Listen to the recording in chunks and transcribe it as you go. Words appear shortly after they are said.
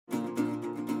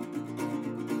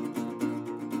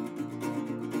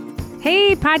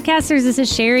Hey, podcasters, this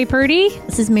is Sherry Purdy.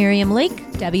 This is Miriam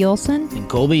Lake, Debbie Olson, and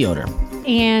Colby Yoder.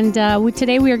 And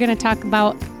today we are going to talk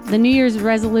about the New Year's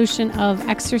resolution of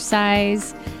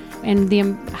exercise and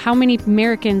how many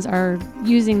Americans are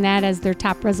using that as their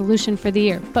top resolution for the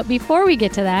year. But before we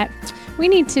get to that, we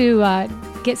need to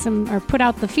put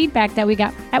out the feedback that we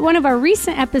got. At one of our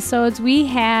recent episodes, we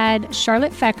had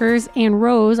Charlotte Feckers and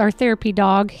Rose, our therapy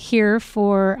dog, here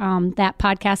for that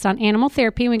podcast on animal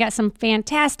therapy. We got some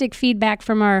fantastic feedback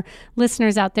from our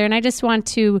listeners out there, and I just want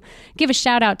to give a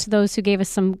shout out to those who gave us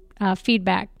some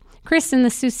feedback. Chris in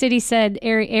the Sioux City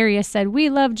area said,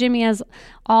 "We love Jimmy as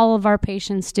all of our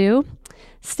patients do."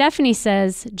 Stephanie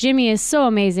says, "Jimmy is so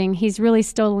amazing. He's really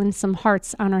stolen some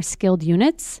hearts on our skilled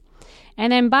units."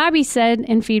 And then Bobby said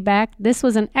in feedback, "This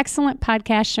was an excellent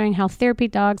podcast showing how therapy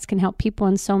dogs can help people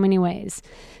in so many ways."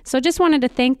 So just wanted to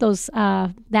thank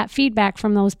that feedback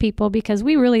from those people, because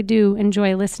we really do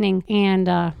enjoy listening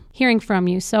and hearing from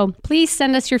you. So please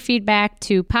send us your feedback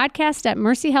to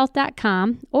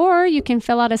podcast@mercyhealth.com, or you can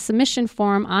fill out a submission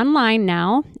form online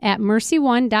now at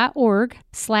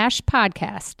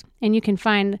mercyone.org/podcast. And you can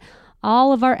find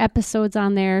all of our episodes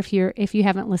on there if you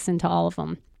haven't listened to all of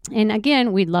them. And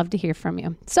again, we'd love to hear from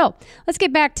you. So let's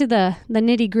get back to the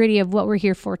nitty-gritty of what we're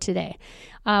here for today.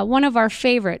 One of our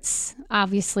favorites,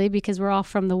 obviously, because we're all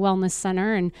from the Wellness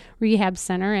Center and Rehab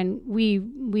Center, and we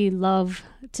love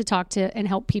to talk to and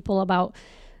help people about,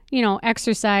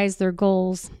 exercise, their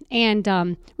goals.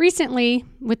 And recently,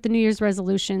 with the New Year's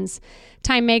resolutions,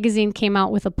 Time Magazine came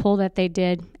out with a poll that they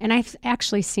did, and I've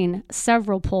actually seen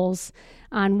several polls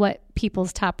on what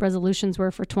people's top resolutions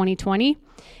were for 2020.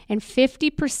 And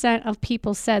 50% of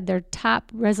people said their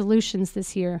top resolutions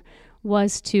this year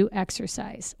was to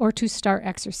exercise or to start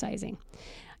exercising.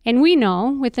 And we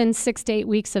know within 6 to 8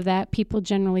 weeks of that, people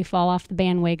generally fall off the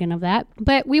bandwagon of that.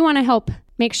 But we want to help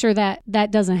make sure that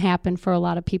that doesn't happen for a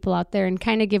lot of people out there, and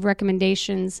kind of give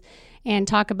recommendations and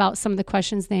talk about some of the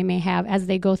questions they may have as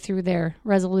they go through their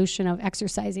resolution of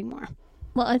exercising more.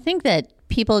 Well, I think that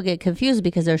people get confused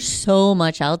because there's so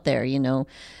much out there,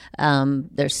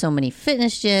 There's so many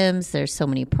fitness gyms, there's so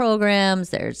many programs,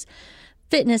 there's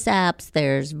fitness apps,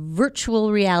 there's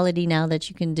virtual reality now that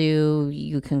you can do.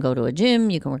 You can go to a gym,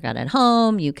 you can work out at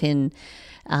home, you can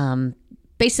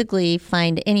basically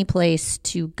find any place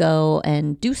to go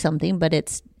and do something, but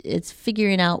it's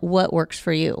figuring out what works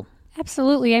for you.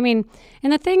 Absolutely. I mean,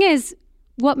 and the thing is,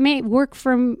 what may work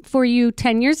for you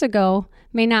 10 years ago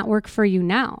may not work for you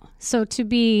now. So to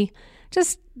be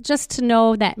just to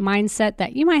know that mindset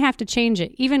that you might have to change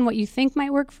it. Even what you think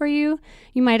might work for you,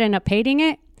 you might end up hating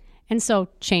it. And so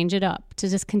change it up, to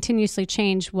just continuously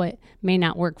change what may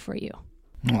not work for you.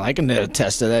 Well, I can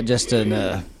attest to that. Just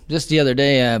the other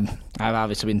day, I've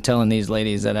obviously been telling these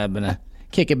ladies that I'm going to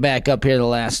kick it back up here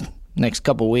the next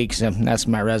couple weeks. And that's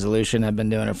my resolution. I've been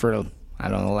doing it for, the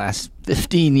last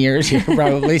 15 years here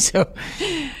probably.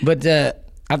 But I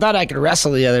thought I could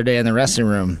wrestle the other day in the wrestling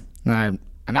room.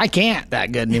 And I can't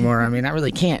that good anymore. I mean, I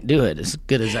really can't do it as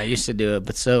good as I used to do it.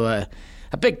 But so I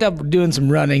picked up doing some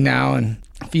running now and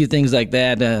a few things like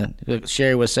that.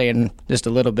 Sherry was saying just a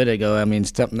little bit ago, I mean,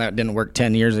 something that didn't work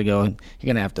 10 years ago, you're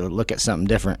going to have to look at something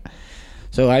different.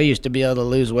 So I used to be able to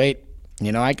lose weight.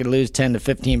 I could lose 10 to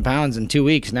 15 pounds in 2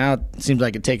 weeks. Now it seems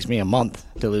like it takes me a month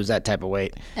to lose that type of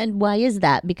weight. And why is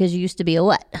that? Because you used to be a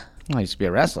what? I used to be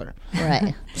a wrestler.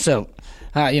 Right. So,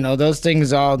 those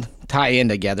things all tie in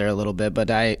together a little bit, but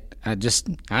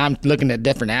I'm looking at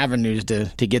different avenues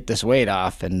to get this weight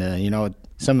off. And,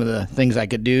 some of the things I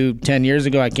could do 10 years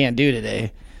ago, I can't do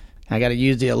today. I got to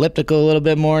use the elliptical a little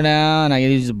bit more now, and I got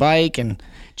to use the bike and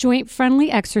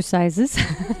joint-friendly exercises.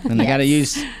 And I got to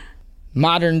use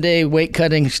modern-day weight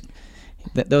cutting,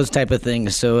 those type of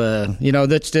things. So,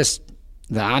 that's just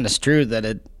the honest truth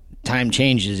that time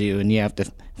changes you, and you have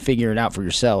to figure it out for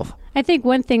yourself. I think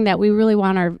one thing that we really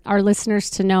want our listeners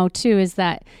to know, too, is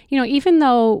that, even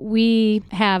though we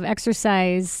have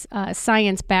exercise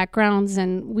science backgrounds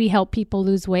and we help people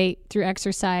lose weight through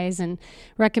exercise and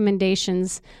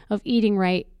recommendations of eating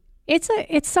right,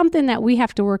 it's something that we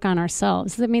have to work on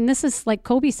ourselves. I mean, this is like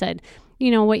Colby said,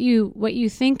 what you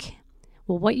think,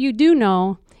 well, what you do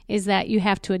know is that you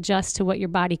have to adjust to what your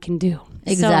body can do.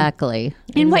 Exactly.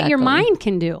 And what your mind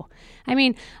can do. I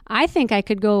mean, I think I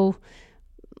could go...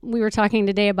 We were talking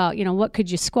today about, what could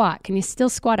you squat? Can you still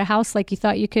squat a house like you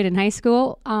thought you could in high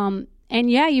school? And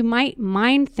yeah, you might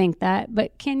mind think that,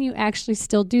 but can you actually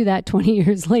still do that 20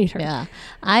 years later? Yeah.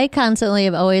 I constantly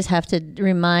always have to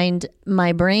remind,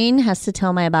 my brain has to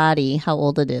tell my body how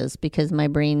old it is, because my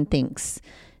brain thinks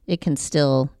it can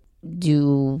still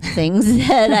do things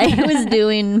that I was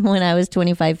doing when I was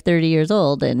 25, 30 years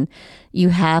old. And you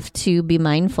have to be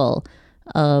mindful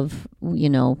of,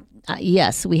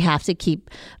 yes, we have to keep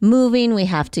moving. We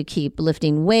have to keep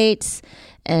lifting weights.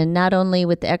 And not only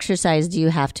with the exercise do you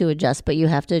have to adjust, but you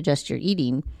have to adjust your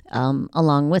eating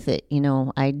along with it.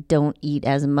 I don't eat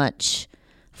as much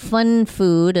fun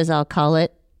food, as I'll call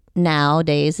it,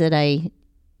 nowadays that I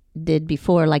did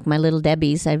before, like my Little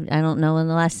Debbie's. I don't know when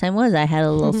the last time was. I had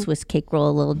a little Swiss cake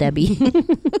roll, Little Debbie.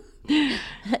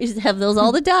 I used to have those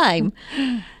all the time.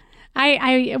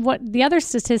 What the other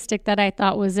statistic that I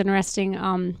thought was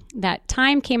interesting, that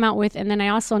Time came out with, and then I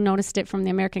also noticed it from the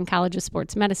American College of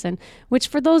Sports Medicine, which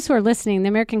for those who are listening, the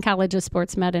American College of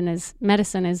Sports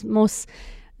Medicine is most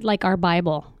like our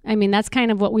Bible. I mean, that's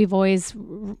kind of what we've always,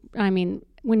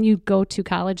 when you go to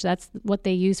college, that's what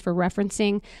they use for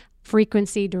referencing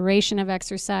frequency, duration of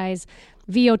exercise,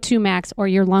 VO2 max, or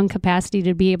your lung capacity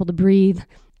to be able to breathe.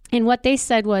 And what they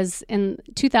said was in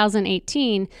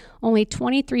 2018, only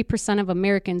 23% of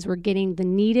Americans were getting the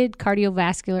needed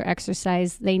cardiovascular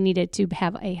exercise they needed to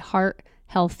have a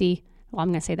healthy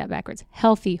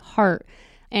heart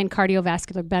and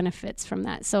cardiovascular benefits from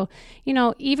that. So,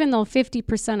 even though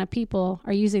 50% of people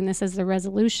are using this as their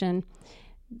resolution,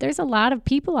 there's a lot of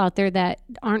people out there that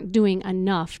aren't doing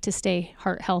enough to stay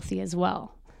heart healthy as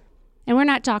well. And we're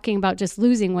not talking about just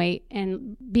losing weight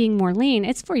and being more lean.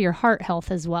 It's for your heart health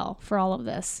as well, for all of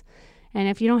this. And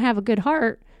if you don't have a good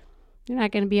heart, you're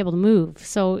not going to be able to move.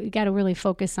 So you got to really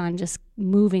focus on just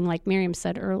moving, like Miriam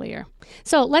said earlier.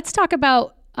 So let's talk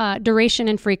about duration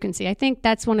and frequency. I think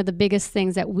that's one of the biggest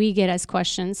things that we get as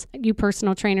questions. You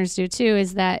personal trainers do too,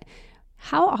 is that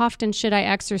how often should I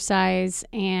exercise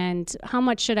and how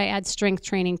much should I add strength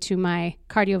training to my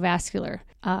cardiovascular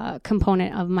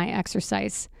component of my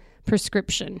exercise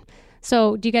prescription?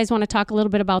 So do you guys want to talk a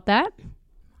little bit about that?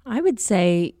 I would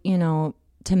say,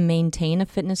 to maintain a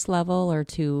fitness level or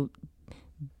to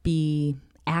be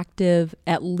active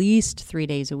at least 3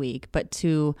 days a week, but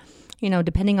to,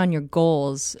 depending on your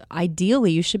goals,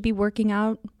 ideally you should be working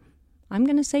out, I'm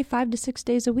going to say 5 to 6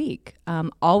 days a week.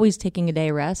 Always taking a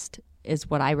day rest is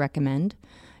what I recommend.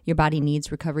 Your body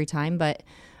needs recovery time, but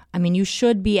you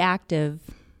should be active,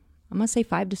 I'm going to say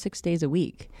 5 to 6 days a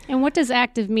week. And what does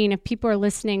active mean? If people are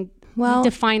listening, well,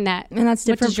 define that. And that's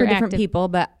different for different people,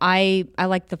 but I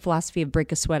like the philosophy of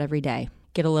break a sweat every day.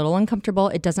 Get a little uncomfortable.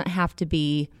 It doesn't have to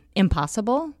be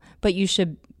impossible, but you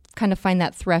should kind of find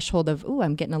that threshold of,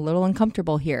 I'm getting a little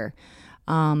uncomfortable here.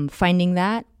 Finding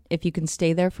that, if you can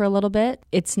stay there for a little bit,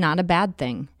 it's not a bad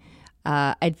thing.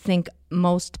 I think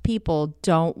most people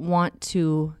don't want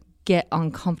to get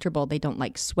uncomfortable. They don't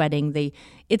like sweating.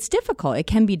 It's difficult. It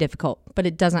can be difficult, but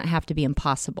it doesn't have to be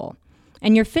impossible.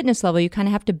 And your fitness level, you kind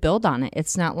of have to build on it.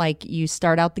 It's not like you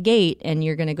start out the gate and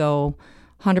you're going to go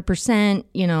 100%,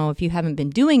 if you haven't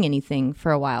been doing anything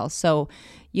for a while. So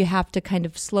you have to kind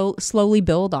of slowly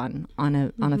build on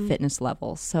a fitness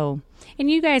level. So, and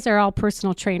you guys are all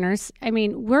personal trainers.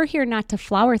 We're here not to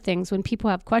flower things. When people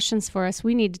have questions for us,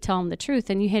 we need to tell them the truth.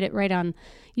 And you hit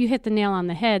the nail on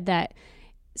the head that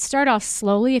start off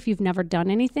slowly if you've never done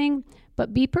anything,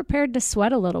 but be prepared to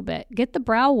sweat a little bit. Get the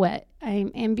brow wet.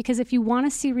 And because if you want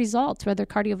to see results, whether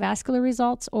cardiovascular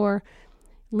results or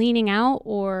leaning out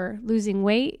or losing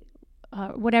weight,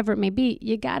 whatever it may be,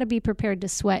 you got to be prepared to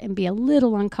sweat and be a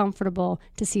little uncomfortable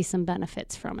to see some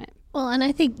benefits from it. Well, and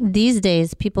I think these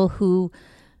days, people who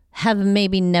have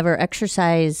maybe never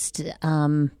exercised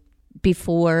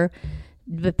before,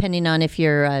 depending on if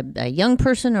you're a young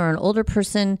person or an older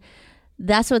person,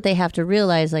 that's what they have to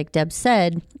realize, like Deb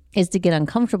said, is to get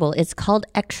uncomfortable. It's called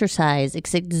exercise.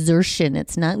 It's exertion.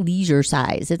 It's not leisure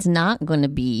size. It's not going to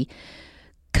be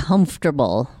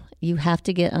comfortable. You have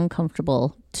to get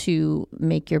uncomfortable to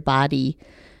make your body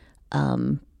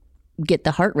get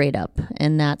the heart rate up.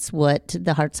 And that's what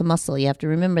the heart's a muscle. You have to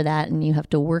remember that, and you have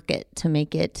to work it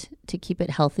to keep it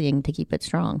healthy and to keep it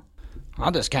strong.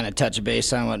 I'll just kind of touch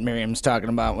base on what Miriam's talking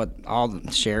about, what all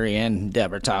Sherry and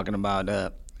Deb are talking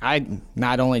about. I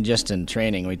not only just in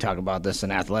training, we talk about this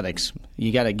in athletics.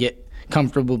 You got to get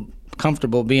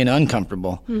comfortable being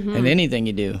uncomfortable in anything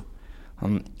you do,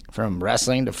 from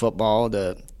wrestling to football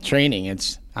to training.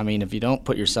 If you don't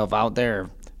put yourself out there,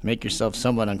 make yourself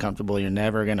somewhat uncomfortable, you're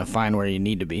never going to find where you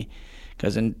need to be.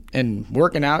 Because in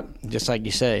working out, just like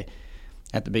you say,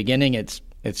 at the beginning it's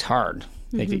hard.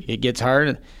 It gets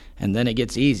hard, and then it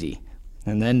gets easy,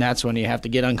 and then that's when you have to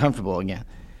get uncomfortable again,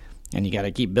 and you got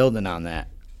to keep building on that.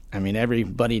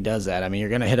 Everybody does that. You're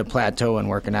going to hit a plateau in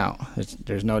working out.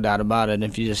 There's no doubt about it. And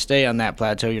if you just stay on that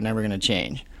plateau, you're never going to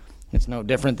change. It's no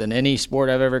different than any sport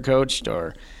I've ever coached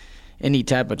or any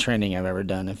type of training I've ever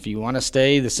done. If you want to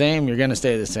stay the same, you're going to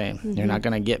stay the same. You're not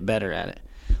going to get better at it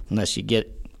unless you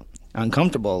get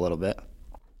uncomfortable a little bit.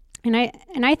 And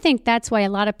I think that's why a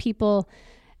lot of people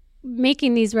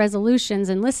making these resolutions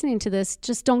and listening to this,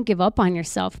 just don't give up on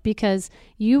yourself, because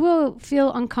you will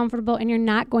feel uncomfortable and you're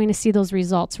not going to see those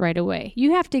results right away.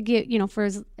 You have to get, for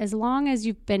as long as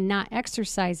you've been not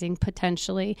exercising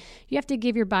potentially, you have to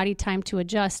give your body time to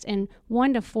adjust. And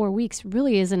 1 to 4 weeks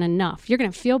really isn't enough. You're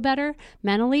going to feel better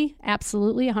mentally,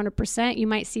 absolutely, 100%. You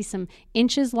might see some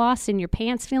inches lost in your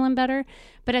pants feeling better.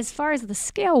 But as far as the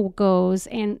scale goes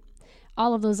and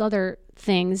all of those other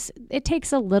things, it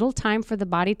takes a little time for the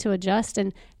body to adjust.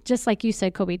 And just like you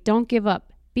said, Kobe, don't give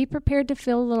up. Be prepared to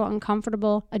feel a little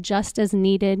uncomfortable, adjust as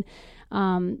needed,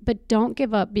 but don't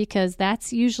give up, because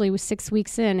that's usually with 6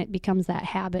 weeks in, it becomes that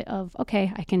habit of,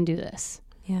 okay, I can do this.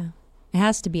 Yeah, it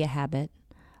has to be a habit.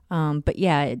 But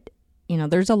yeah,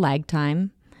 there's a lag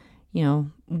time.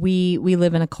 We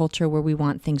live in a culture where we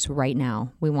want things right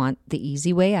now. We want the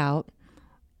easy way out,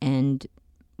 and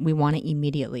we want it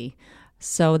immediately.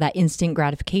 So that instant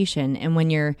gratification. And when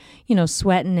you're,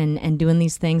 sweating and doing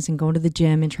these things and going to the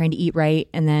gym and trying to eat right,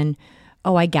 and then,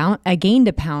 I gained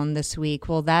a pound this week.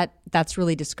 Well, that's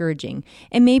really discouraging.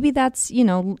 And maybe that's,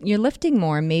 you're lifting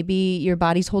more. Maybe your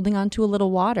body's holding on to a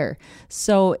little water.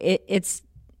 So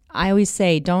I always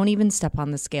say, don't even step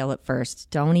on the scale at first.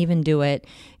 Don't even do it.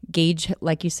 Gauge,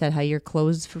 like you said, how your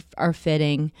clothes are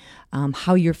fitting,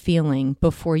 how you're feeling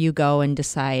before you go and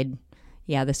decide,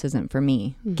 yeah, this isn't for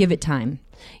me. Mm-hmm. Give it time.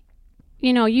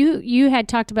 You had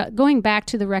talked about going back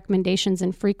to the recommendations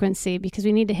and frequency, because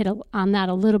we need to hit on that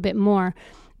a little bit more.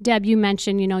 Deb, you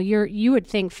mentioned, you would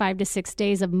think 5 to 6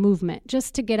 days of movement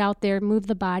just to get out there, move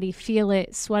the body, feel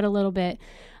it, sweat a little bit.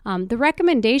 The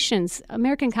recommendations,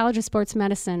 American College of Sports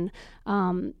Medicine,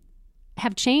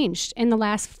 have changed in the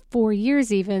last 4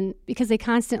 years even, because they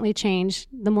constantly change.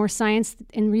 The more science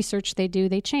and research they do,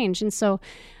 they change. And so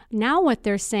now what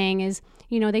they're saying is,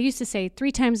 they used to say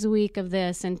 3 times a week of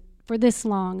this and for this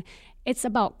long. It's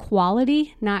about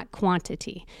quality, not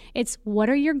quantity. It's, what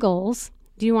are your goals?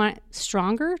 Do you want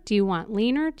stronger? Do you want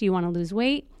leaner? Do you want to lose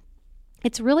weight?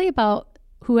 It's really about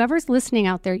whoever's listening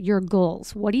out there, your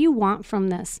goals. What do you want from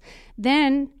this?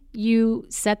 Then you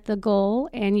set the goal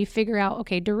and you figure out,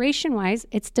 okay, duration-wise,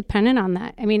 it's dependent on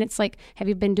that. I mean, it's like, have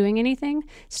you been doing anything?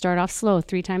 Start off slow,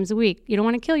 3 times a week. You don't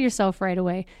want to kill yourself right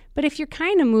away. But if you're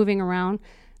kind of moving around,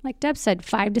 like Deb said,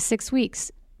 5 to 6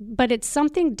 weeks. But it's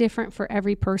something different for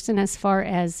every person as far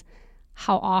as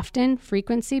how often,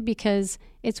 frequency, because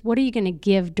it's what are you going to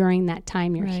give during that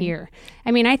time you're here.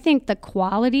 I mean, I think the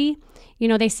quality,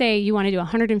 they say you want to do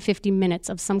 150 minutes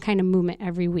of some kind of movement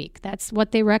every week. That's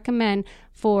what they recommend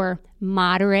for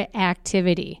moderate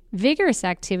activity. Vigorous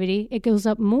activity, it goes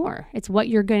up more. It's what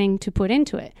you're going to put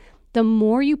into it. The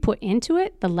more you put into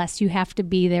it, the less you have to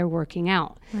be there working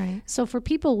out. Right. So for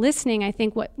people listening, I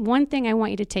think one thing I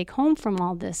want you to take home from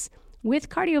all this, with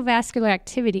cardiovascular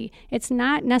activity, it's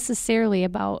not necessarily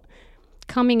about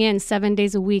coming in 7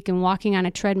 days a week and walking on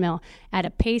a treadmill at a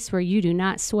pace where you do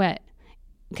not sweat,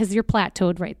 because you're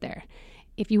plateaued right there.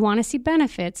 If you want to see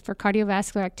benefits for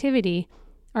cardiovascular activity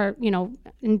or,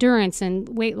 endurance and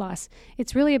weight loss,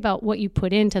 it's really about what you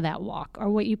put into that walk or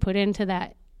what you put into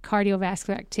that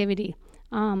cardiovascular activity,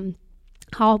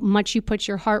 how much you put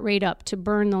your heart rate up to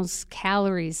burn those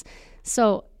calories.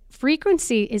 So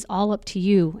frequency is all up to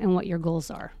you and what your goals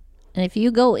are. And if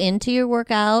you go into your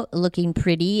workout looking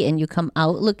pretty and you come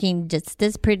out looking just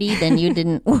as pretty, then you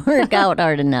didn't work out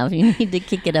hard enough. You need to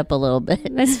kick it up a little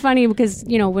bit. That's funny because,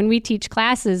 when we teach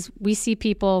classes, we see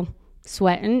people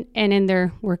sweating and in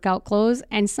their workout clothes.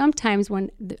 And sometimes when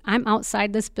I'm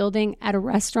outside this building at a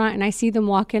restaurant and I see them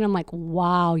walk in, I'm like,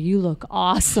 wow, you look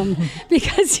awesome,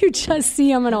 because you just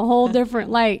see them in a whole different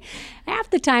light.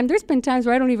 Half the time, there's been times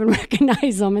where I don't even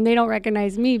recognize them and they don't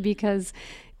recognize me because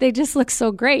they just look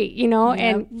so great, Yep.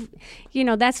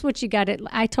 And, that's what you got to,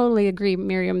 I totally agree,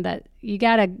 Miriam, that you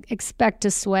got to expect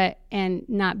to sweat and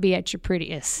not be at your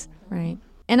prettiest. Right.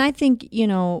 And I think,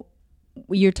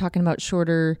 you're talking about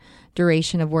shorter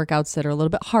duration of workouts that are a little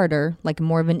bit harder, like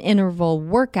more of an interval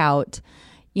workout.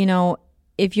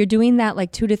 If you're doing that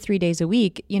like 2 to 3 days a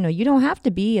week, you don't have to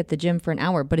be at the gym for an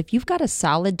hour. But if you've got a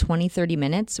solid 20, 30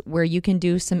 minutes where you can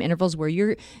do some intervals where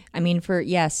you're going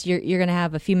to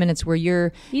have a few minutes where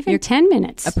you're 10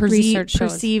 minutes, a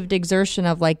perceived exertion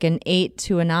of like an 8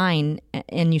 to a 9,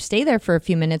 and you stay there for a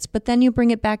few minutes, but then you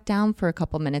bring it back down for a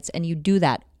couple minutes and you do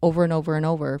that over and over and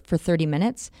over for 30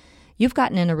 minutes. you've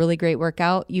gotten in a really great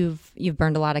workout. You've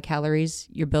burned a lot of calories.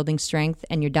 You're building strength,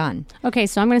 and you're done. Okay,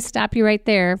 so I'm going to stop you right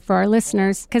there for our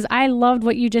listeners because I loved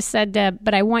what you just said, Deb,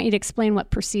 but I want you to explain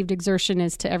what perceived exertion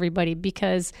is to everybody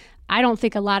because I don't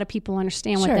think a lot of people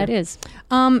understand what that is.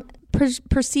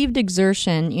 Perceived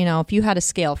exertion, if you had a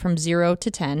scale from 0 to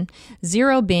 10,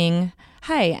 0 being,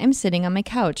 hi, I'm sitting on my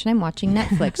couch and I'm watching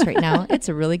Netflix right now. It's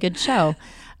a really good show.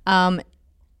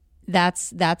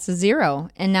 That's a 0.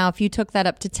 And now if you took that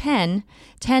up to 10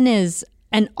 is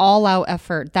an all-out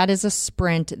effort. That is a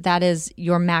sprint. That is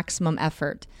your maximum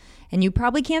effort. And you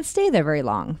probably can't stay there very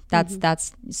long.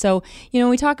 That's so, when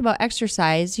we talk about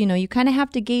exercise, you kind of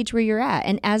have to gauge where you're at.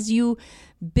 And as you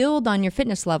build on your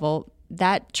fitness level,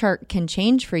 that chart can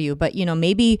change for you. But,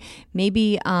 maybe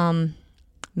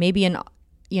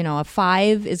a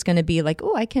 5 is going to be like,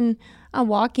 I'm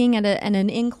walking at an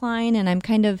incline and I'm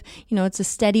kind of, it's a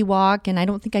steady walk and I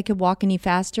don't think I could walk any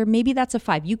faster. Maybe that's a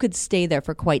 5. You could stay there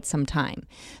for quite some time.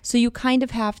 So you kind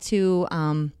of have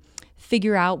to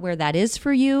figure out where that is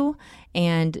for you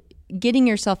and getting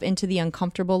yourself into the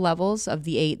uncomfortable levels of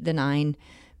the 8, the 9,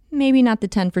 maybe not the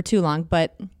 10 for too long,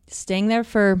 but staying there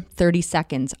for 30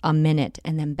 seconds, a minute,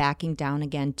 and then backing down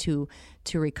again to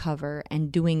recover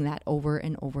and doing that over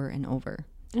and over and over.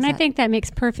 And I think that makes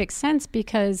perfect sense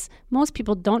because most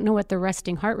people don't know what their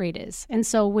resting heart rate is. And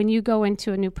so when you go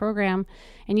into a new program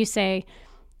and you say,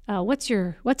 what's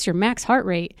your max heart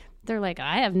rate? They're like,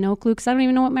 I have no clue because I don't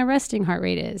even know what my resting heart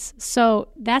rate is. So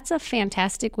that's a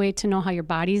fantastic way to know how your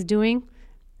body's doing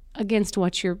against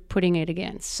what you're putting it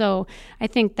against. So I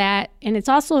think that, and it's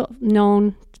also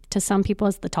known to some people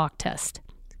as the talk test.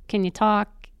 Can you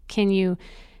talk? Can you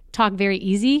talk very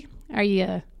easy? Are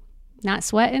you not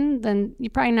sweating? Then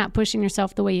you're probably not pushing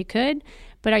yourself the way you could.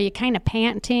 But are you kind of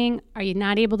panting? Are you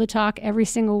not able to talk every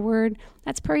single word?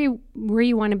 That's probably where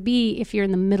you want to be if you're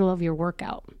in the middle of your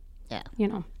workout. Yeah.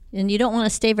 And you don't want to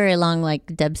stay very long,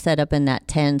 like Deb set up in that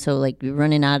 10. So like you're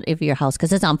running out of your house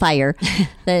because it's on fire.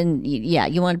 Then,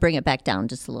 you want to bring it back down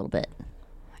just a little bit.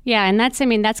 Yeah, and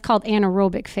that's called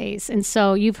anaerobic phase. And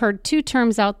so you've heard 2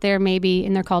 terms out there maybe,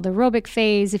 and they're called aerobic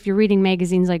phase. If you're reading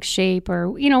magazines like Shape or,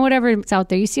 whatever's out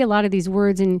there, you see a lot of these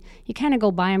words and you kind of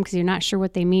go by them because you're not sure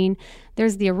what they mean.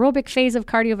 There's the aerobic phase of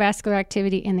cardiovascular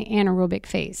activity and the anaerobic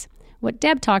phase. What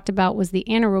Deb talked about was the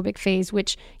anaerobic phase,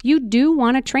 which you do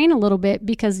want to train a little bit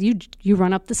because you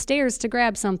run up the stairs to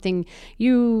grab something.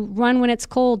 You run when it's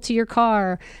cold to your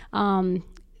car.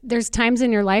 There's times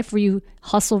in your life where you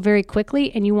hustle very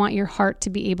quickly and you want your heart to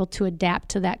be able to adapt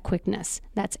to that quickness.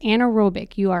 That's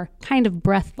anaerobic. You are kind of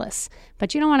breathless,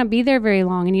 but you don't want to be there very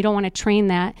long and you don't want to train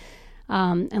that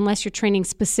unless you're training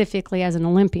specifically as an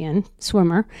Olympian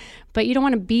swimmer. But you don't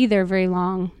want to be there very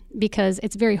long because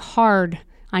it's very hard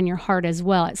on your heart as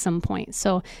well at some point.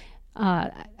 So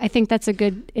I think it's a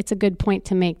good point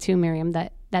to make too, Miriam,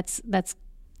 that's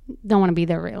don't want to be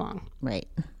there very long. Right.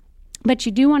 But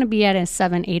you do want to be at a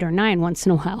 7, 8, or 9 once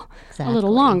in a while, a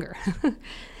little longer.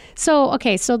 So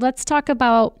let's talk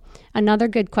about another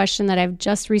good question that I've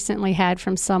just recently had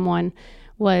from someone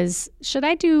was, should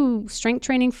I do strength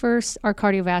training first or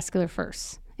cardiovascular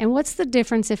first? And what's the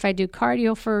difference if I do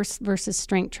cardio first versus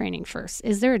strength training first?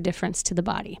 Is there a difference to the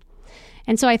body?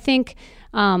 And so I think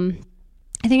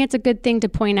it's a good thing to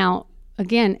point out.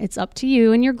 Again, it's up to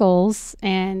you and your goals.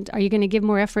 And are you going to give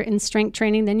more effort in strength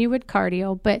training than you would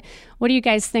cardio? But what do you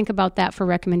guys think about that for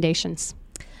recommendations?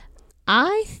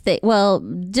 I think,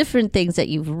 different things that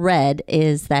you've read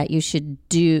is that you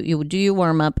would do your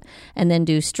warm up and then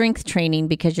do strength training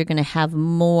because you're going to have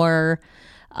more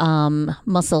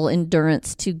muscle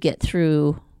endurance to get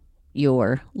through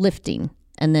your lifting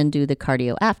and then do the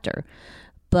cardio after.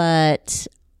 But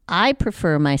I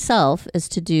prefer myself is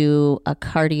to do a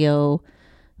cardio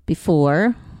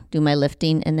before, do my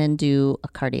lifting, and then do a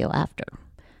cardio after.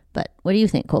 But what do you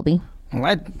think, Colby? Well,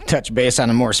 I touch base on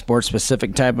a more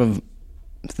sports-specific type of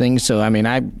thing. So,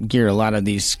 I gear a lot of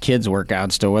these kids'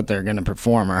 workouts to what they're going to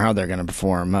perform or how they're going to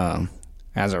perform.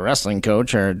 As a wrestling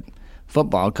coach or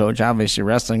football coach, obviously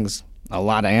wrestling's a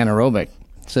lot of anaerobic.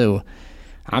 So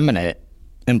I'm going to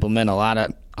implement a lot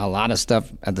of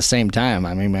stuff at the same time.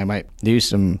 I might do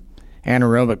some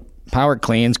anaerobic power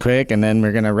cleans quick, and then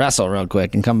we're going to wrestle real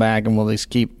quick and come back, and we'll just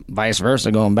keep vice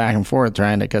versa going back and forth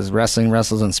trying to, because wrestling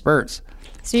wrestles in spurts.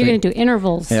 So you're going to do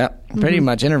intervals. Yeah, pretty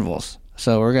much intervals.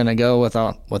 So we're going to go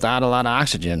without a lot of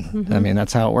oxygen. Mm-hmm.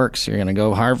 That's how it works. You're going to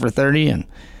go hard for 30 and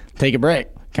take a break,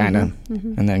 kind of,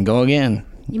 and then go again.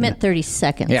 You meant 30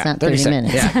 seconds, not 30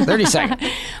 minutes. Yeah, 30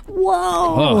 seconds.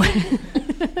 Whoa.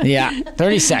 Yeah,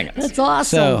 30 seconds. That's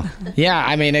awesome. So,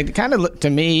 yeah, it kind of, to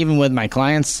me, even with my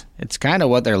clients, it's kind of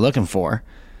what they're looking for,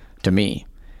 to me.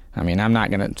 I mean, I'm not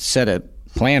going to set a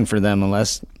plan for them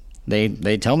unless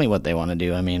they tell me what they want to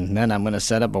do. I mean, then I'm going to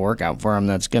set up a workout for them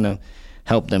that's going to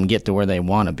help them get to where they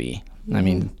want to be. Mm-hmm. I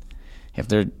mean, if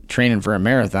they're training for a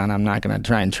marathon, I'm not going to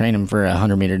try and train them for a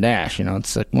 100-meter dash. You know,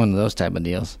 it's like one of those type of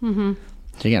deals. Mm-hmm.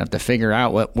 So you're going to have to figure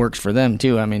out what works for them,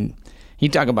 too. I mean, you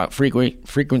talk about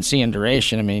frequency and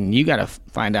duration. I mean, you got to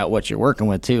find out what you're working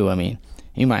with, too. I mean,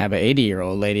 you might have an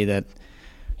 80-year-old lady that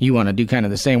you want to do kind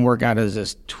of the same workout as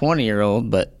this 20-year-old,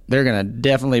 but they're going to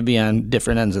definitely be on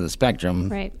different ends of the spectrum,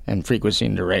 right, and frequency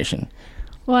and duration.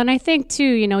 Well, and I think, too,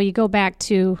 you know, you go back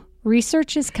to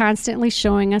research is constantly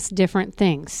showing us different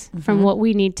things from what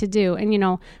we need to do. And, you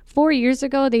know, 4 years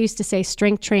ago, they used to say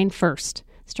strength train first.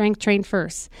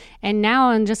 And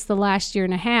now in just the last year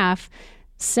and a half,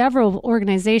 several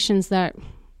organizations that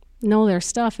know their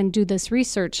stuff and do this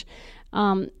research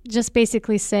just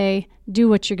basically say, do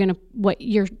what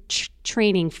you're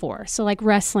training for. So like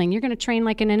wrestling, you're going to train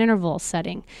like in an interval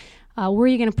setting. Where are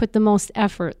you going to put the most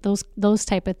effort? Those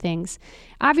type of things.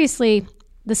 Obviously,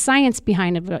 the science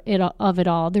behind it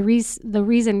all, the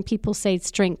reason people say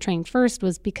strength train first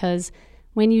was because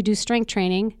when you do strength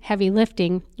training, heavy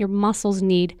lifting, your muscles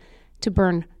need to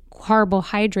burn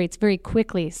carbohydrates very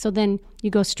quickly. So then you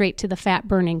go straight to the fat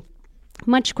burning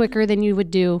much quicker than you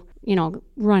would do, you know,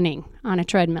 running on a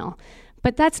treadmill.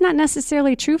 But that's not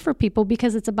necessarily true for people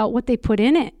because it's about what they put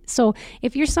in it. So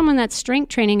if you're someone that's strength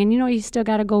training and you know you still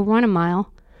got to go run a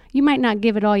mile, you might not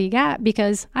give it all you got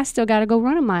because I still got to go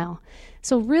run a mile.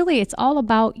 So really, it's all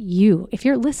about you. If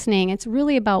you're listening, it's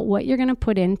really about what you're going to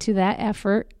put into that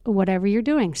effort, whatever you're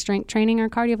doing, strength training or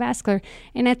cardiovascular.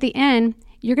 And at the end,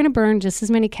 you're going to burn just as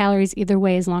many calories either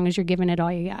way as long as you're giving it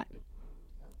all you got.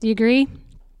 Do you agree?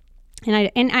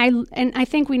 And I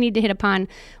think we need to hit upon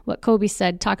what Kobe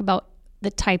said, talk about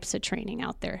the types of training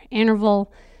out there.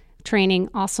 Interval training,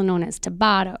 also known as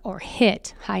Tabata or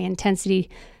HIIT, high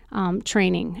intensity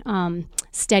training,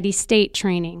 steady state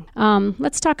training.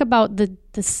 Let's talk about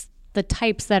the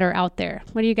types that are out there.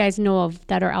 What do you guys know of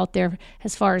that are out there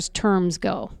as far as terms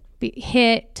go?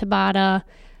 HIIT, Tabata,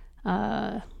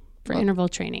 for interval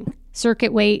training.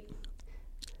 Circuit weight.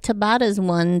 Tabata is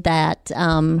one that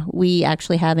we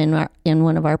actually have in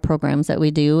one of our programs that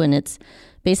we do, and it's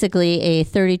basically a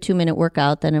 32-minute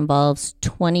workout that involves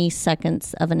 20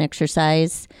 seconds of an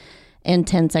exercise and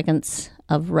 10 seconds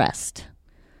of rest.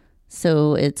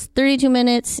 So it's 32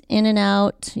 minutes in and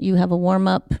out. You have a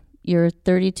warm-up, your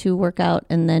 32 workout,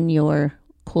 and then your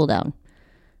cool down.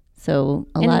 So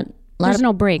there's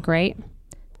no break, right?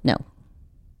 No.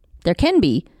 There can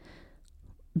be.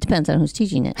 Depends on who's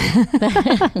teaching it. 10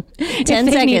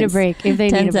 seconds. Need a break. If they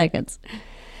 10 need a seconds. Break.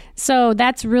 So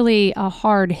that's really a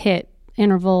hard hit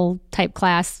interval type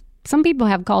class. Some people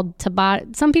have called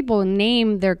Tabata. Some people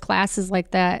name their classes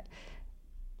like that,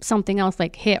 something else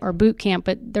like HIIT or boot camp,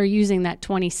 but they're using that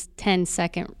 10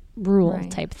 second rule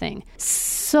type thing.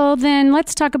 So then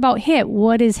let's talk about HIIT.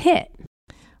 What is HIIT?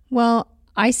 Well,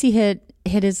 I see HIIT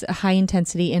is a high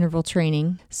intensity interval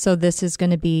training. So this is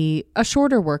going to be a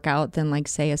shorter workout than like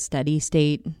say a steady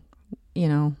state, you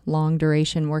know, long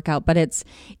duration workout, but it's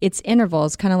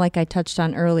intervals, kind of like I touched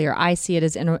on earlier. I see it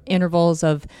as intervals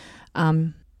of,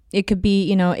 it could be,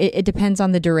 you know, it depends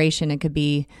on the duration. It could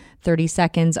be 30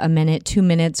 seconds, a minute, 2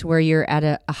 minutes where you're at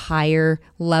a higher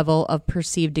level of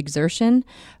perceived exertion,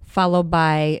 followed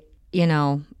by, you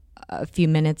know, a few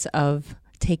minutes of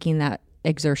taking that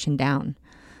exertion down.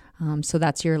 So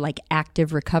that's your like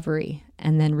active recovery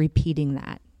and then repeating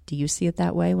that. Do you see it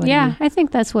that way? I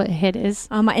think that's what HIIT is.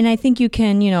 And I think you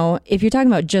can, you know, if you're talking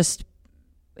about just,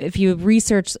 if you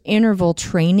research interval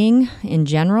training in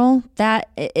general,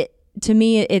 that to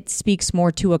me, it speaks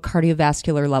more to a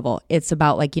cardiovascular level. It's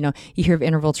about like, you know, you hear of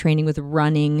interval training with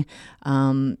running,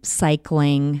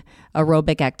 cycling,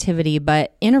 aerobic activity,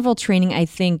 but interval training, I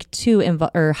think too,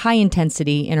 or high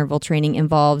intensity interval training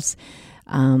involves,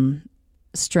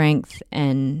 strength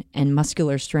and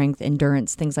muscular strength,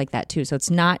 endurance, things like that too. So it's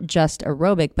not just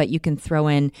aerobic, but you can throw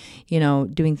in, you know,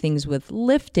 doing things with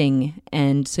lifting,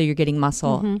 and so you're getting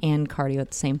muscle and cardio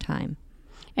at the same time.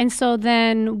 And so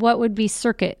then what would be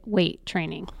circuit weight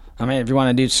training? I mean, if you want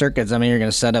to do circuits, I mean, you're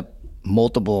going to set up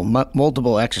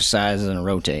multiple exercises and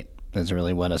rotate. That's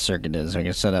really what a circuit is. You're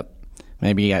going to set up,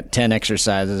 maybe you got 10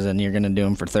 exercises and you're going to do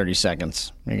them for 30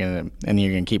 seconds. You're going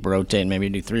to keep rotating, maybe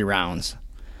do 3 rounds.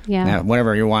 Yeah. Now,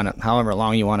 whatever you want, however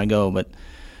long you want to go, but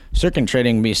circuit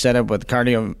training can be set up with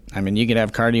cardio. I mean, you could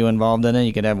have cardio involved in it,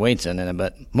 you could have weights in it,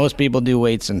 but most people do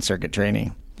weights in circuit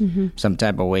training. Some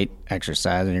type of weight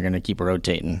exercise, and you're going to keep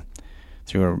rotating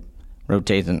through a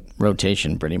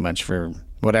rotation pretty much for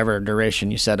whatever duration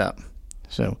you set up.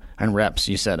 So, and reps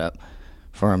you set up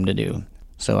for them to do.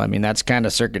 So, I mean, that's kind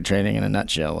of circuit training in a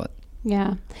nutshell.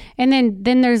 Yeah. And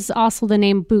then there's also the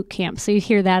name boot camp. So you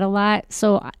hear that a lot.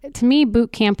 So to me,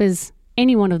 boot camp is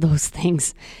any one of those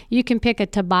things. You can pick a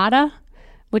Tabata,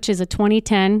 which is a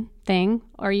 2010 thing,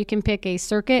 or you can pick a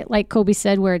circuit, like Kobe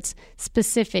said, where it's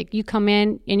specific. You come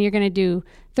in and you're going to do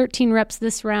 13 reps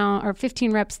this round, or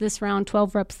 15 reps this round,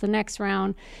 12 reps the next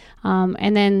round.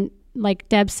 And then, like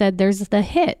Deb said, there's the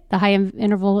HIIT. The high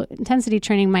interval intensity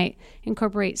training might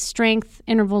incorporate strength,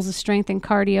 intervals of strength, and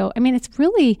cardio. I mean, it's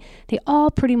really, they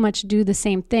all pretty much do the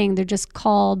same thing. They're just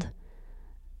called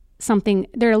something,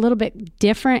 they're a little bit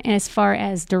different as far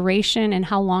as duration and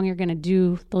how long you're going to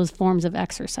do those forms of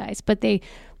exercise. But the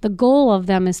goal of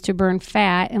them is to burn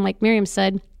fat. And like Miriam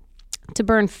said, to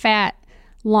burn fat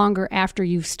longer after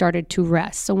you've started to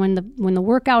rest. So when the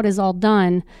workout is all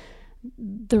done,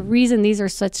 the reason these are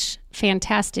such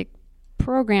fantastic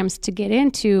programs to get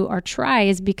into or try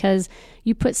is because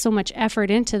you put so much effort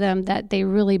into them that they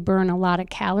really burn a lot of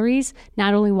calories,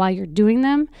 not only while you're doing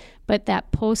them, but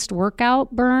that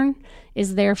post-workout burn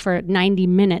is there for 90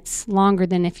 minutes longer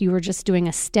than if you were just doing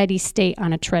a steady state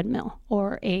on a treadmill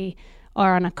or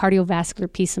on a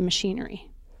cardiovascular piece of machinery.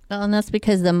 Well, and that's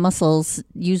because the muscles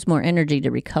use more energy to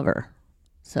recover.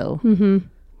 So,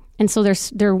 and so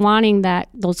they're wanting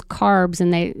those carbs,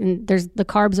 and the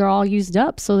carbs are all used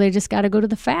up, so they just got to go to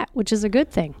the fat, which is a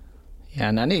good thing. Yeah,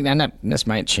 and this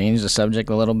might change the subject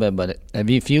a little bit, but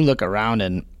if you look around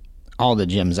in all the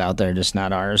gyms out there, just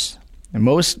not ours, and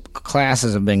most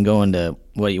classes have been going to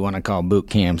what you want to call boot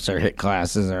camps or HIIT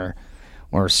classes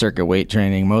or circuit weight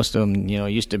training. Most of them,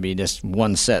 used to be just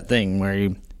one set thing where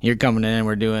you're coming in and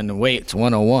we're doing the weights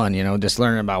 101, just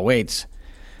learning about weights.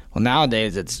 Well,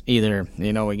 nowadays it's either,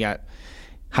 we got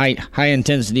high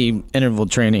intensity interval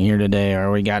training here today,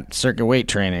 or we got circuit weight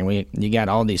training. You got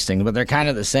all these things, but they're kind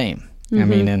of the same. I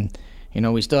mean,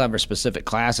 and we still have our specific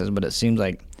classes, but it seems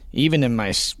like even in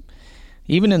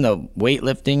the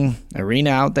weightlifting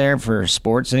arena out there for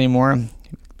sports anymore,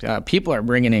 people are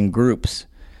bringing in groups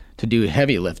to do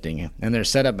heavy lifting, and they're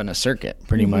set up in a circuit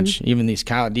pretty much. Even these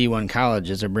D1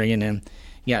 colleges are bringing in,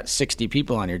 you got 60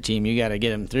 people on your team. You got to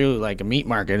get them through like a meat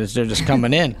market. They're just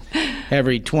coming in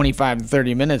every 25 to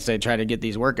 30 minutes. They try to get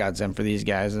these workouts in for these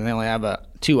guys, and they only have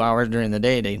 2 hours during the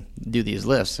day to do these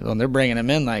lifts. So they're bringing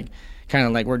them in kind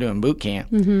of like we're doing boot camp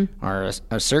or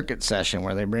a circuit session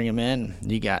where they bring them in.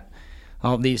 You got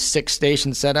all these 6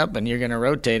 stations set up, and you're going to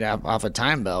rotate off a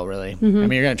time bell, really. I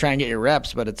mean, you're going to try and get your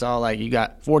reps, but it's all like you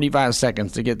got 45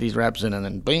 seconds to get these reps in, and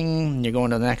then bing, you're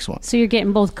going to the next one. So you're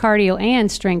getting both cardio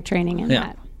and strength training in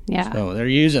that. Yeah. So they're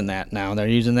using that now. They're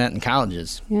using that in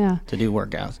colleges to do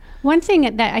workouts. One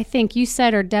thing that I think you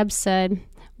said or Deb said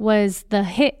was the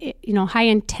HIIT, high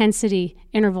intensity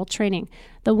interval training.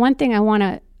 The one thing I want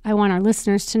our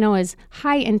listeners to know is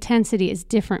high intensity is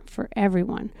different for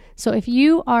everyone. So if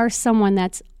you are someone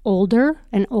that's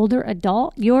an older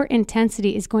adult, your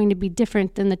intensity is going to be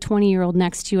different than the 20-year-old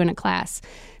next to you in a class.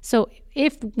 So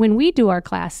when we do our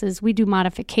classes, we do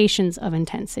modifications of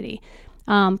intensity.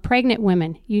 Pregnant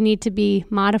women, you need to be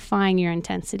modifying your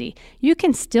intensity. You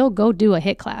can still go do a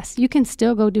HIIT class. You can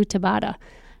still go do Tabata.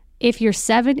 If you're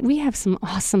 7, we have some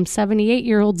awesome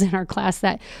 78-year-olds in our class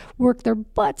that work their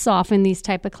butts off in these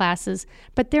type of classes,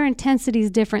 but their intensity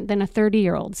is different than a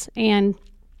 30-year-old's. And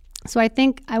so I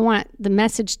think I want the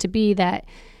message to be that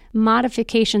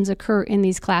modifications occur in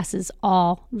these classes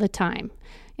all the time.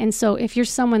 And so if you're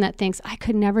someone that thinks, I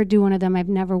could never do one of them, I've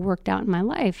never worked out in my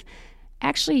life,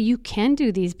 actually you can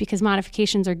do these because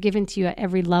modifications are given to you at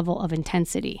every level of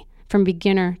intensity, from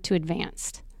beginner to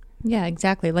advanced. Yeah,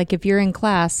 exactly. Like if you're in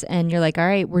class and you're like, all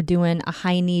right, we're doing a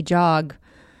high knee jog,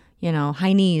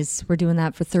 high knees, we're doing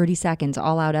that for 30 seconds,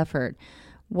 all out effort.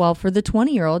 Well, for the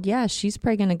 20-year-old, yeah, she's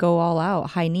probably going to go all out,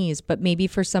 high knees. But maybe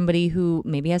for somebody who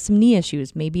maybe has some knee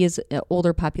issues, maybe is an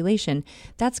older population,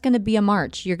 that's going to be a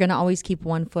march. You're going to always keep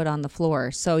one foot on the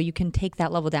floor. So you can take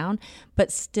that level down,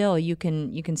 but still you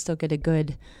can still get a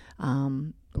good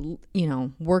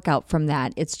workout from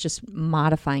that. It's just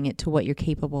modifying it to what you're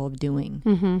capable of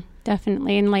doing.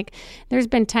 Definitely. And there's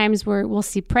been times where we'll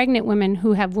see pregnant women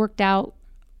who have worked out,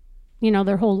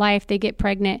 their whole life, they get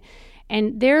pregnant,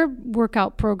 and their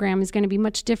workout program is going to be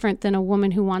much different than a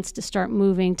woman who wants to start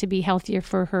moving to be healthier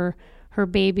for her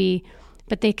baby,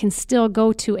 but they can still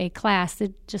go to a class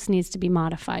that just needs to be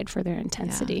modified for their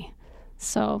intensity. Yeah.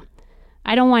 So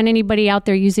I don't want anybody out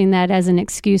there using that as an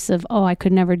excuse of, I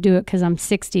could never do it because I'm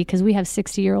 60, because we have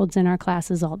 60-year-olds in our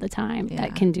classes all the time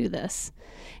that can do this.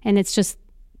 And it's just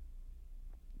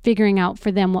figuring out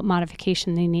for them what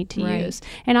modification they need to use.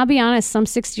 And I'll be honest, some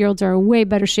 60-year-olds are in way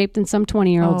better shape than some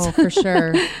 20-year-olds. Oh, for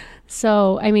sure.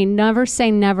 So, I mean, never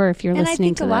say never if you're And listening I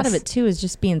think to a lot of this. it too is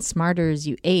just being smarter as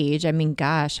you age. I mean,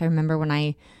 gosh, I remember when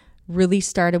I really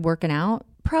started working out,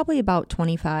 probably about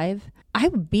 25, I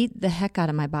would beat the heck out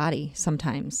of my body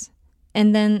sometimes.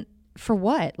 And then for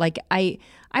what? Like I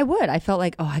felt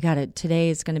like, oh, I got it. Today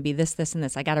is going to be this, and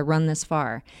this. I got to run this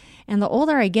far. And the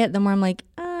older I get, the more I'm like,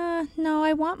 no,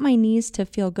 I want my knees to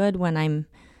feel good when I'm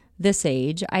this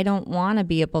age. I don't want to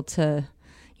be able to,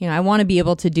 I want to be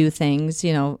able to do things,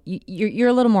 you're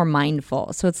a little more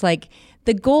mindful. So it's like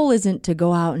the goal isn't to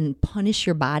go out and punish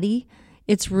your body.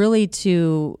 It's really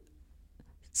to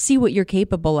see what you're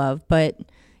capable of, but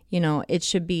it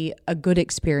should be a good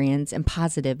experience and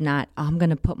positive, not, I'm going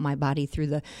to put my body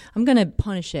through I'm going to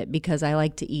punish it because I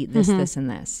like to eat this, this, and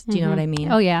this. Do you know what I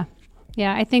mean? Oh, yeah.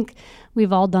 Yeah, I think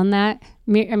we've all done that.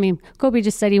 I mean, Kobe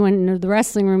just said he went into the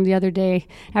wrestling room the other day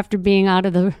after being out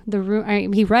of the room. I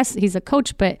mean, he's a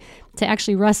coach, but to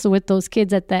actually wrestle with those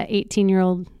kids at that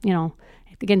 18-year-old,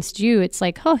 against you, it's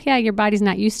like, oh, yeah, your body's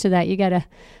not used to that. You got to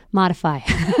modify.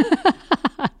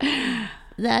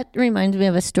 That reminds me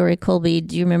of a story, Colby.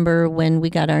 Do you remember when we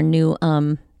got our new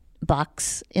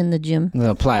box in the gym?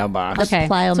 The plyo box. Okay,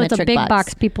 plyometric so it's a big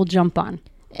box people jump on.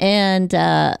 And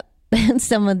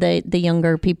some of the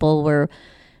younger people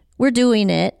were doing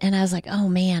it, and I was like, oh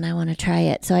man, I want to try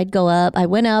it. So I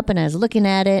went up and I was looking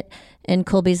at it, and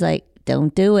Colby's like,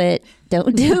 don't do it,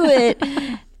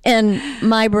 and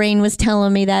my brain was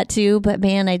telling me that too, but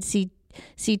man, I'd see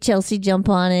Chelsea jump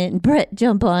on it and Brett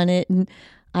jump on it, and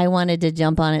I wanted to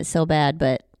jump on it so bad,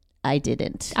 but I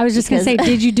didn't. I was just going to say,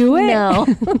 did you do it? No,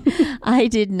 I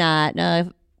did not.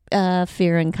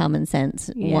 Fear and common sense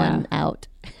won out.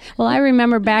 Well, I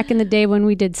remember back in the day when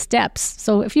we did steps.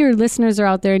 So if your listeners are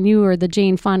out there and you were the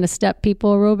Jane Fonda step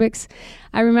people aerobics,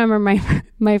 I remember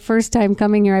my first time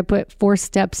coming here, I put 4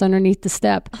 steps underneath the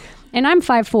step. And I'm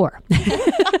 5'4".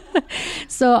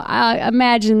 So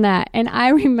imagine that. And I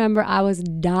remember I was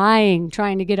dying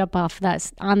trying to get up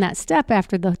on that step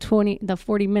after the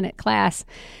 40-minute class.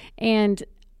 And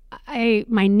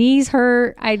my knees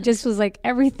hurt. I just was like,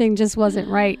 everything just wasn't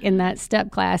right in that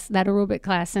step class, that aerobic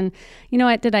class. And you know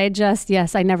what? Did I adjust?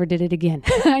 Yes, I never did it again.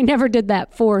 I never did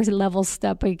that 4-level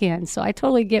step again. So I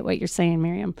totally get what you're saying,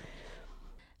 Miriam.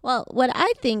 Well, what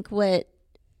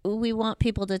we want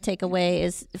people to take away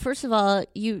is, first of all,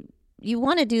 you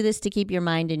want to do this to keep your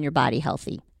mind and your body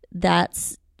healthy.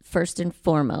 That's first and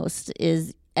foremost.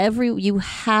 You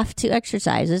have to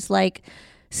exercise. It's like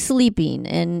sleeping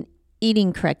and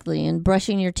eating correctly and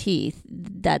brushing your teeth.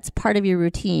 That's part of your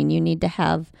routine. You need to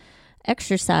have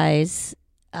exercise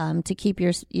to keep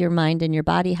your mind and your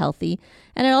body healthy.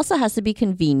 And it also has to be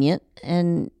convenient.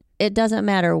 And it doesn't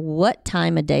matter what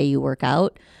time of day you work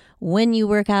out, when you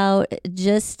work out,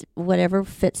 just whatever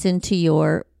fits into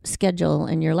your schedule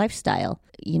and your lifestyle.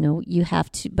 You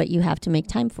have to make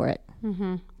time for it.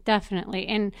 Mm-hmm. Definitely.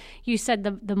 And you said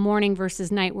the morning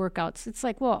versus night workouts. It's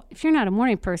like, well, if you're not a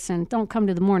morning person, don't come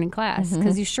to the morning class,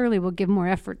 because you surely will give more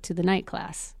effort to the night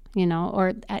class,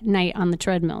 or at night on the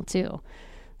treadmill too.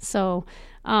 So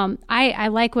I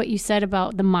like what you said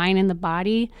about the mind and the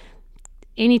body.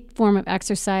 Any form of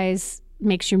exercise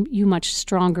makes you much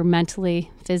stronger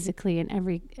mentally, physically, in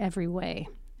every way.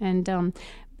 And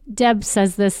Deb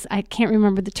says this, I can't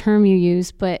remember the term you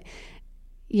use, but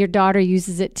your daughter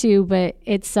uses it too, but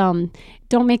it's don't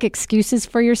make excuses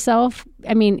for yourself.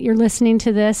 I mean, you're listening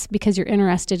to this because you're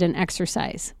interested in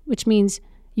exercise, which means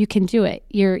you can do it.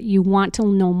 You want to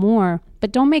know more,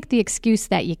 but don't make the excuse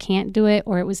that you can't do it,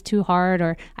 or it was too hard,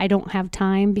 or I don't have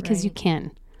time, because you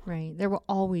can. Right. There will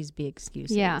always be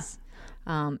excuses. Yeah.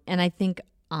 And I think,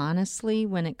 honestly,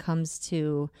 when it comes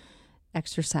to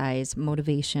exercise,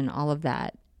 motivation, all of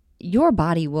that, your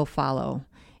body will follow.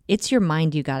 It's your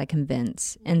mind you got to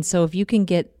convince. And so if you can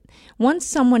once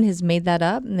someone has made that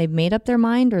up and they've made up their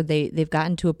mind, or they've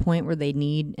gotten to a point where they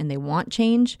need and they want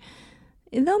change,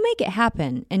 they'll make it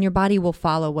happen, and your body will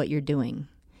follow what you're doing.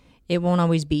 It won't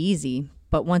always be easy,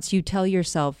 but once you tell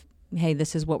yourself, hey,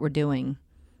 this is what we're doing,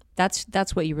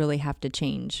 that's what you really have to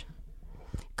change.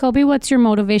 Kobe, what's your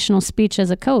motivational speech as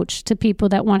a coach to people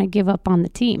that want to give up on the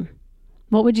team?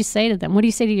 What would you say to them? What do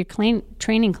you say to your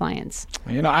training clients?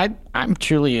 I'm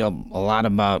truly a lot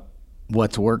about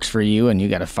what works for you, and you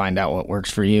got to find out what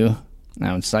works for you.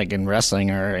 Now, it's like in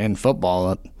wrestling or in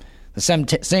football, the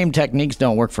same techniques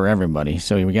don't work for everybody.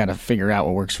 So we got to figure out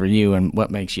what works for you and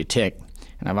what makes you tick.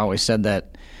 And I've always said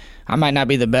that I might not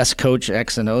be the best coach,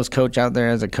 X and O's coach out there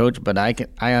as a coach, but I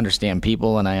understand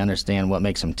people, and I understand what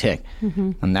makes them tick.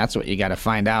 Mm-hmm. And that's what you got to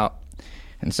find out.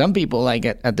 And some people, like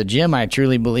at the gym, I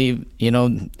truly believe,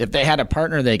 if they had a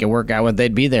partner they could work out with,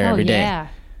 they'd be there every day.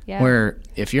 Yeah. Where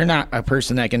if you're not a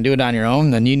person that can do it on your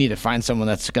own, then you need to find someone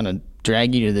that's going to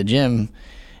drag you to the gym.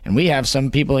 And we have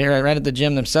some people here right at the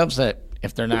gym themselves that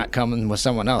if they're not coming with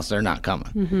someone else, they're not coming.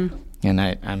 Mm-hmm.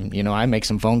 And I make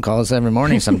some phone calls every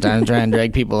morning sometimes trying to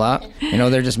drag people out.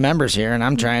 They're just members here, and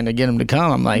I'm trying to get them to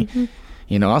come. I'm like,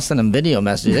 I'll send them video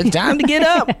messages. It's time to get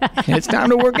up. It's time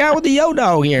to work out with the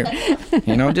yo-dog here.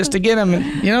 Just to get them.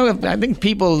 I think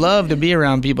people love to be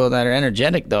around people that are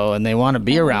energetic, though, and they want to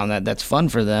be around that. That's fun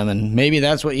for them, and maybe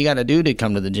that's what you got to do to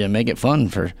come to the gym. Make it fun.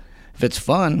 If it's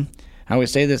fun, I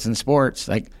always say this in sports,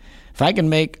 like if I can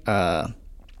make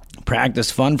practice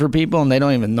fun for people and they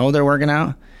don't even know they're working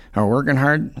out or working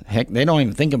hard, heck, they don't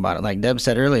even think about it. Like Deb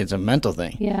said earlier, it's a mental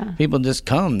thing. Yeah. People just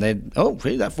come.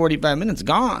 That 45 minutes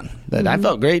gone. But I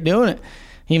felt great doing it,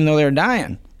 even though they were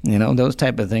dying. Those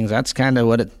type of things. That's kind of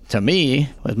what to me,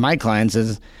 with my clients,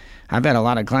 is I've had a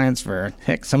lot of clients for,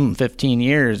 some 15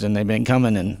 years, and they've been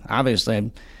coming, and obviously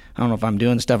I don't know if I'm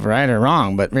doing stuff right or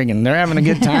wrong, but they're having a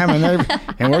good time,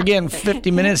 and we're getting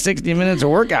 50 minutes, 60 minutes of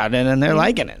workout in, and they're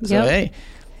liking it. So, hey,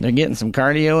 they're getting some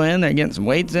cardio in, they're getting some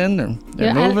weights in,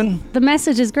 they're moving. The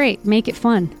message is great. Make it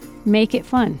fun. Make it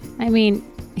fun. I mean,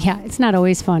 it's not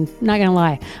always fun, not going to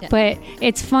lie, but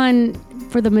it's fun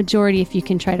for the majority if you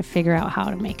can try to figure out how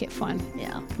to make it fun.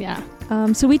 Yeah.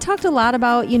 So we talked a lot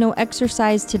about,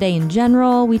 exercise today in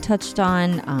general. We touched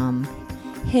on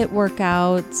HIIT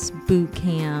workouts, boot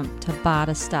camp,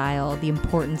 Tabata style, the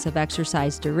importance of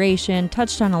exercise duration,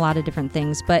 touched on a lot of different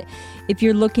things. But if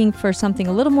you're looking for something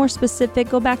a little more specific,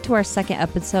 go back to our second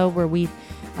episode where we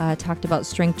talked about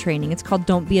strength training. It's called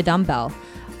Don't Be a Dumbbell.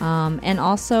 And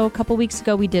also a couple weeks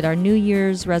ago, we did our New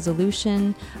Year's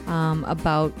resolution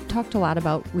talked a lot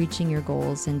about reaching your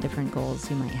goals and different goals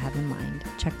you might have in mind.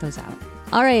 Check those out.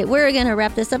 All right, we're going to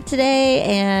wrap this up today,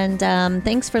 and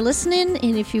thanks for listening.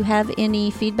 And if you have any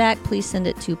feedback, please send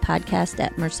it to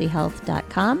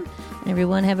podcast@mercyhealth.com. And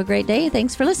everyone have a great day.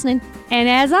 Thanks for listening. And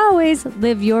as always,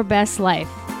 live your best life.